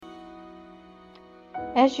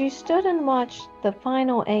As you stood and watched, the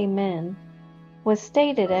final amen was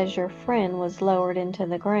stated as your friend was lowered into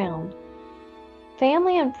the ground.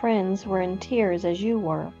 Family and friends were in tears as you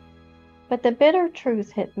were, but the bitter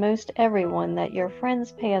truth hit most everyone that your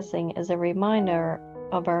friend's passing is a reminder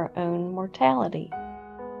of our own mortality.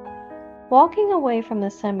 Walking away from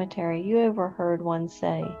the cemetery, you overheard one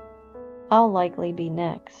say, "I'll likely be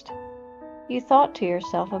next." You thought to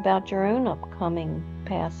yourself about your own upcoming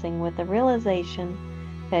passing with the realization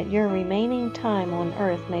that your remaining time on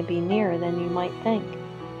earth may be nearer than you might think.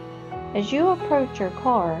 As you approach your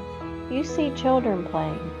car, you see children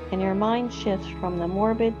playing, and your mind shifts from the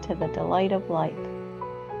morbid to the delight of life.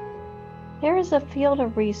 There is a field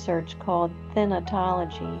of research called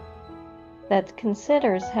thanatology that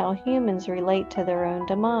considers how humans relate to their own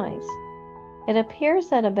demise. It appears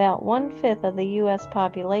that about 1/5 of the U.S.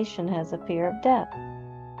 population has a fear of death.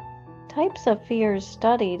 Types of fears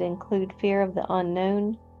studied include fear of the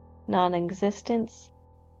unknown, non-existence,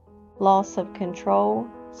 loss of control,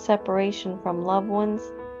 separation from loved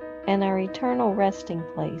ones, and our eternal resting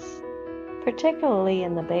place, particularly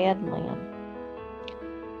in the Badland.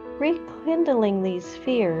 Rekindling these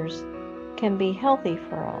fears can be healthy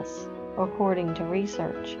for us, according to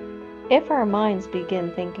research, if our minds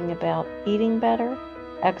begin thinking about eating better,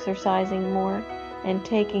 exercising more, and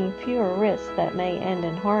taking fewer risks that may end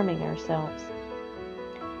in harming ourselves.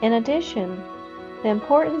 In addition, the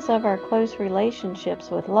importance of our close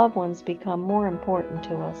relationships with loved ones become more important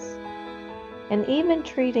to us. And even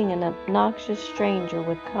treating an obnoxious stranger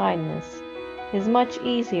with kindness is much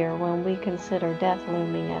easier when we consider death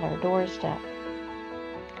looming at our doorstep.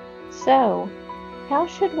 So, how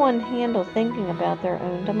should one handle thinking about their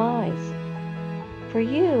own demise? For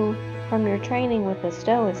you, from your training with the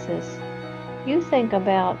Stoics, you think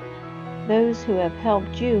about those who have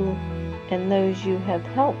helped you and those you have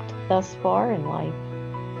helped thus far in life.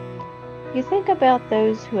 You think about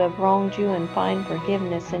those who have wronged you and find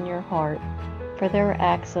forgiveness in your heart for their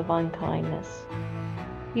acts of unkindness.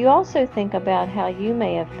 You also think about how you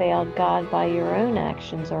may have failed God by your own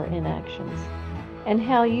actions or inactions, and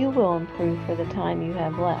how you will improve for the time you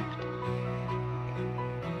have left.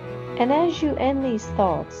 And as you end these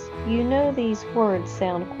thoughts, you know these words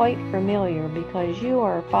sound quite familiar because you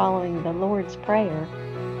are following the Lord's Prayer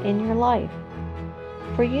in your life.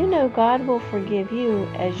 For you know God will forgive you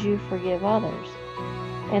as you forgive others,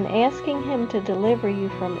 and asking Him to deliver you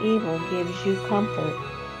from evil gives you comfort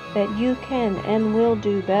that you can and will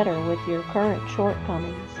do better with your current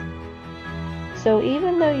shortcomings. So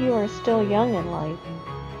even though you are still young in life,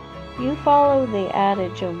 you follow the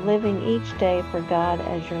adage of living each day for God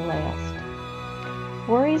as your last.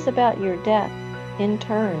 Worries about your death, in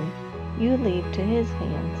turn, you leave to His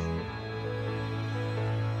hands.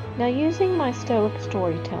 Now, using my Stoic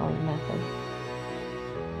storytelling method,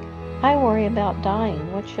 I worry about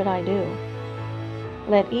dying. What should I do?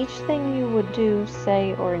 Let each thing you would do,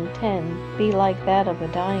 say, or intend be like that of a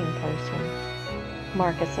dying person.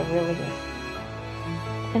 Marcus Aurelius.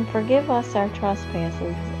 And forgive us our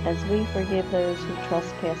trespasses as we forgive those who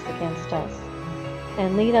trespass against us.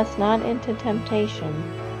 And lead us not into temptation,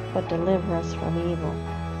 but deliver us from evil.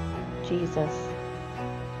 Jesus.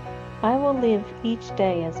 I will live each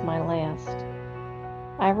day as my last.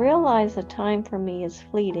 I realize the time for me is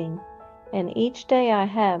fleeting, and each day I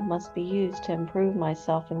have must be used to improve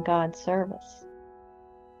myself in God's service.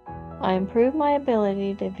 I improve my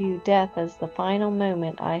ability to view death as the final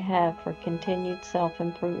moment I have for continued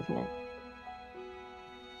self-improvement.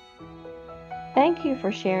 Thank you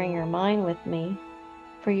for sharing your mind with me.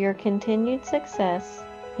 For your continued success,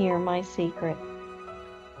 hear my secret.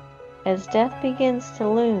 As death begins to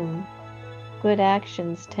loom, good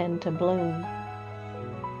actions tend to bloom.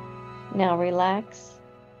 Now relax,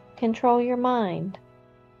 control your mind,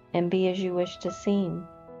 and be as you wish to seem,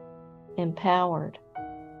 empowered.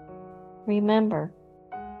 Remember,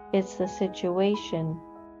 it's the situation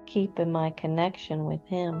keeping my connection with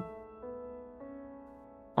Him.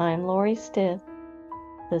 I'm Lori Stith,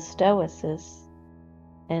 the Stoicist,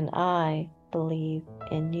 and I believe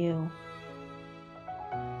in you.